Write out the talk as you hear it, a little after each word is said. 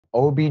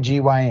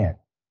OB-GYN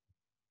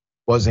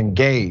was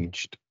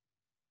engaged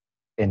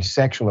in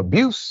sexual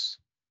abuse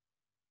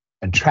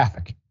and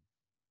trafficking,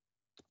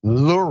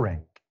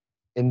 luring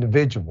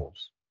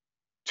individuals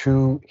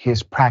to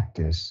his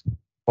practice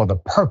for the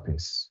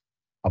purpose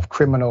of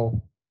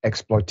criminal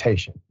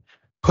exploitation.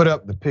 Put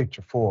up the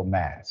picture full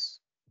mass.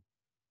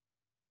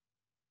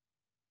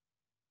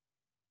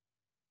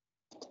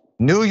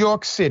 New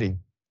York City,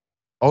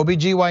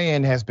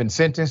 OB-GYN has been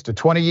sentenced to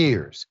 20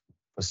 years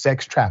for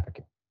sex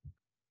trafficking.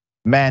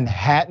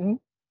 Manhattan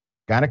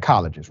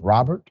gynecologist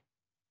Robert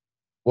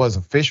was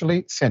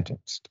officially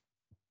sentenced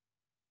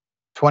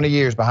 20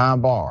 years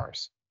behind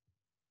bars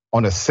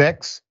on a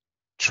sex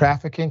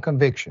trafficking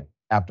conviction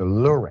after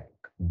luring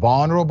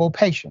vulnerable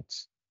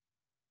patients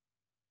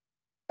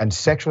and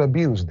sexually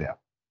abused them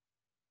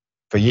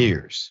for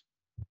years.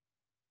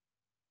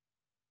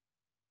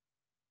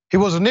 He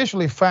was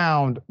initially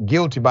found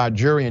guilty by a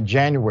jury in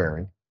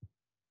January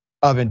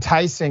of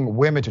enticing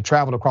women to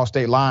travel across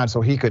state lines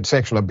so he could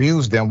sexually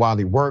abuse them while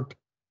he worked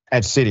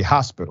at city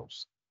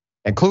hospitals,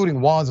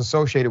 including ones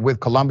associated with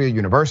Columbia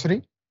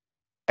University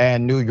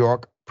and New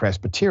York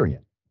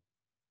Presbyterian.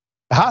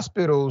 The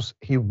hospitals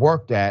he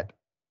worked at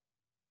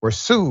were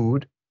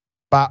sued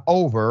by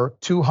over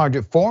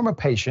 200 former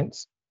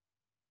patients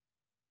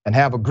and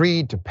have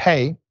agreed to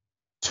pay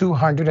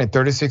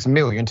 $236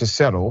 million to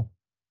settle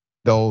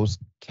those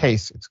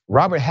cases.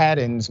 Robert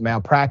Hadden's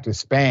malpractice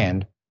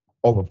spanned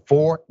over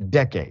 4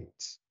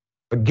 decades,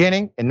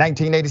 beginning in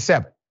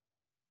 1987,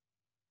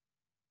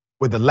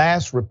 with the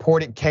last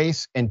reported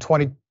case in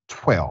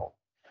 2012.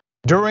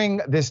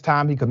 During this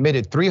time, he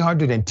committed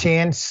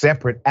 310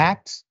 separate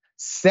acts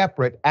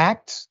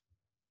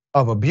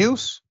of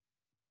abuse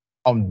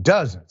on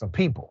dozens of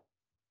people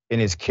in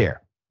his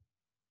care.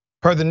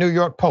 Per the New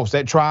York Post,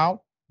 at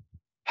trial,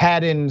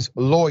 Hadden's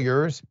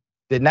lawyers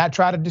did not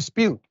try to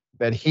dispute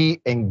that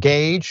he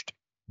engaged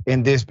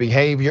in this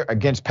behavior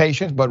against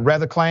patients, but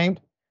rather claimed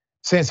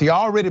since he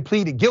already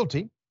pleaded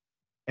guilty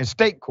in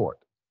state court,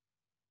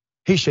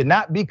 he should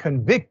not be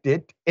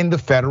convicted in the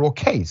federal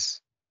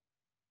case.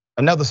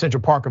 Another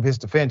central part of his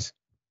defense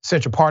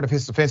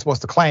was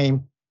to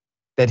claim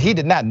that he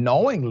did not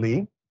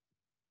knowingly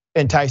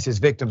entice his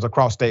victims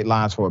across state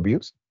lines for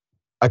abuse,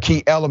 a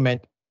key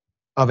element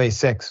of a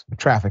sex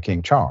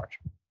trafficking charge.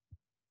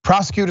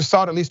 Prosecutors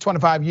sought at least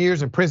 25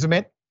 years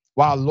imprisonment,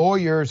 while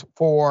lawyers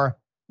for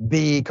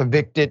the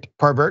convicted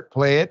pervert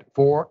pled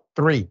for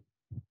 3.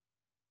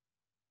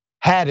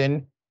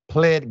 Hadden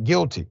pled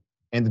guilty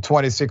in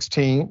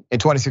 2016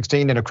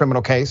 in a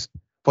criminal case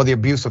for the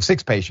abuse of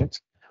 6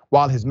 patients,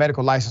 while his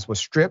medical license was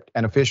stripped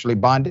and officially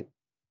bonded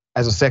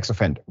as a sex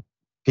offender.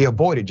 He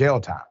avoided jail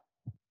time.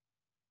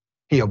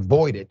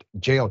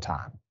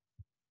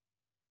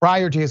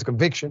 Prior to his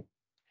conviction,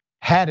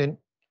 Hadden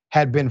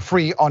had been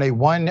free on a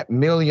 $1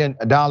 million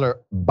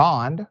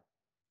bond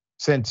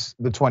since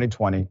the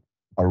 2020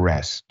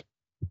 arrest.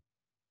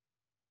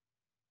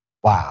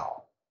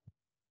 Wow.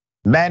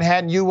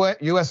 Manhattan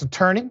U.S.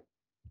 Attorney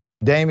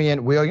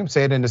Damian Williams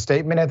said in a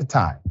statement at the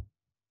time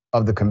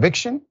of the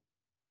conviction,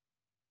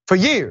 for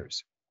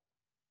years,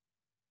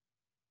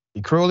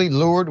 he cruelly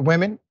lured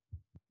women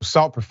who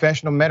sought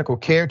professional medical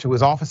care to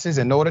his offices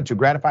in order to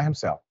gratify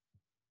himself.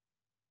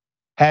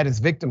 Hadden's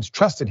victims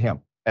trusted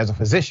him as a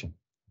physician,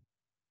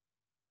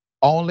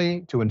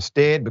 only to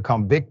instead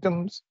become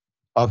victims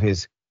of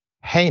his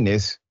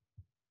heinous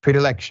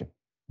predilection.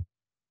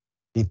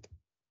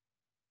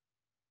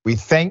 We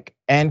thank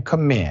and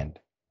commend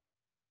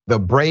the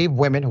brave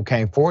women who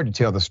came forward to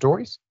tell the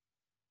stories,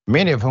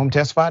 many of whom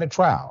testified at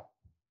trial,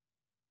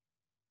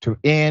 to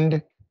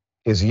end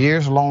his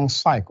years-long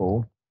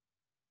cycle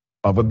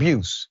of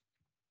abuse.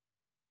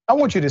 I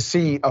want you to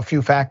see a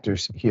few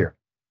factors here.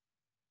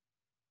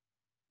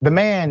 The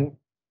man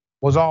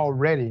was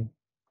already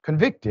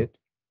convicted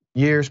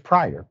years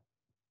prior,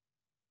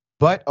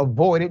 but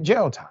avoided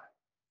jail time.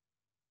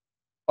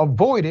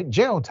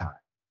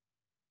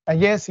 And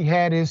yes, he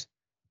had his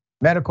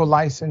medical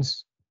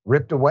license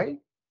ripped away.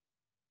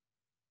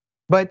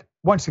 But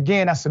once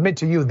again, I submit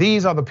to you,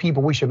 these are the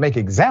people we should make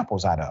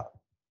examples out of,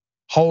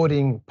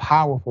 holding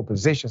powerful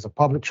positions of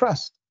public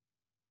trust,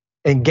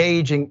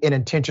 engaging in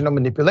intentional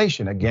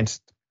manipulation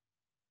against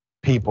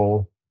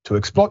people to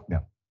exploit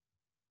them.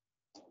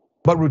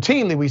 But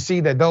routinely, we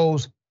see that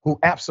those who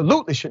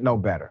absolutely should know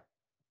better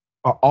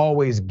are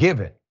always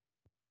given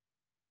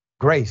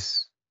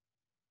grace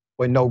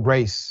when no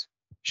grace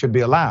should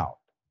be allowed.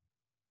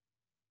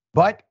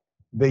 But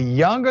the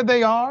younger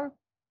they are,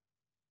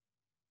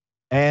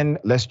 and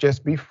let's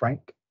just be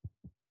frank,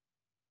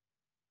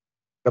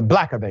 the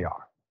blacker they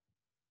are,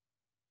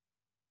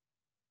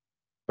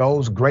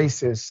 those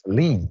graces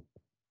leave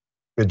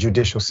the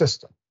judicial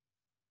system.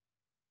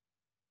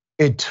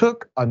 It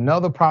took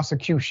another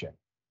prosecution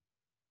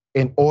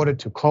in order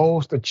to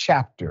close the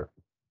chapter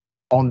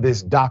on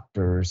this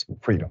doctor's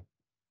freedom.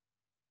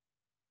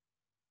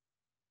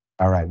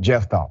 All right,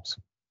 Jeff, thoughts?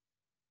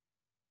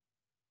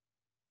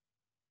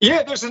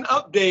 Yeah, there's an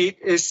update.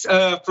 It's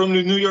from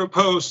the New York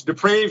Post.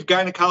 Depraved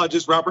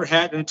gynecologist Robert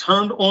Hadden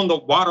turned on the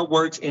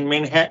waterworks in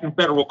Manhattan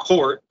federal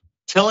court,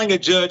 telling a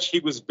judge he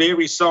was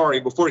very sorry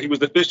before he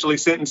was officially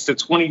sentenced to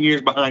 20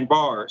 years behind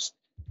bars.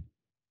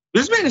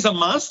 This man is a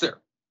monster.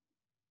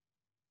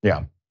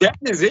 Yeah. That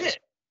is it.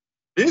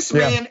 This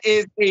man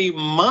is a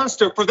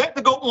monster. For that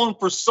to go on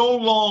for so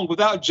long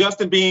without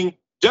justice being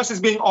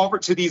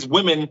offered to these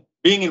women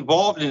being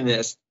involved in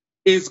this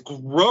is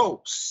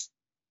gross.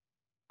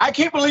 I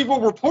can't believe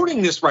we're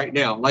reporting this right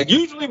now. Like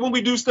usually when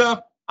we do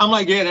stuff, I'm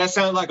like, yeah, that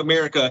sounds like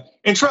America.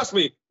 And trust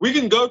me, we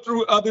can go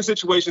through other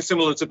situations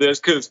similar to this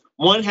because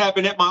one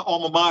happened at my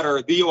alma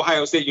mater, The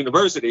Ohio State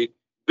University,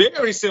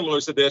 very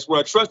similar to this,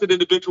 where a trusted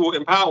individual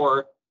in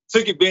power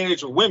took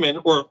advantage of women,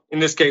 or in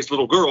this case,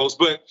 little girls.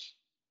 But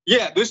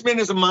yeah, this man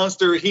is a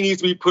monster. He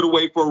needs to be put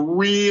away for a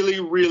really,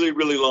 really,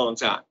 really long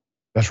time.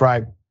 That's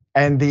right.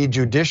 And the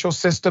judicial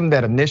system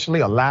that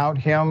initially allowed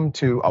him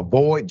to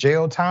avoid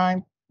jail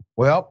time,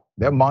 well,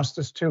 they're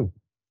monsters too.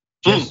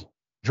 Just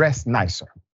dress nicer.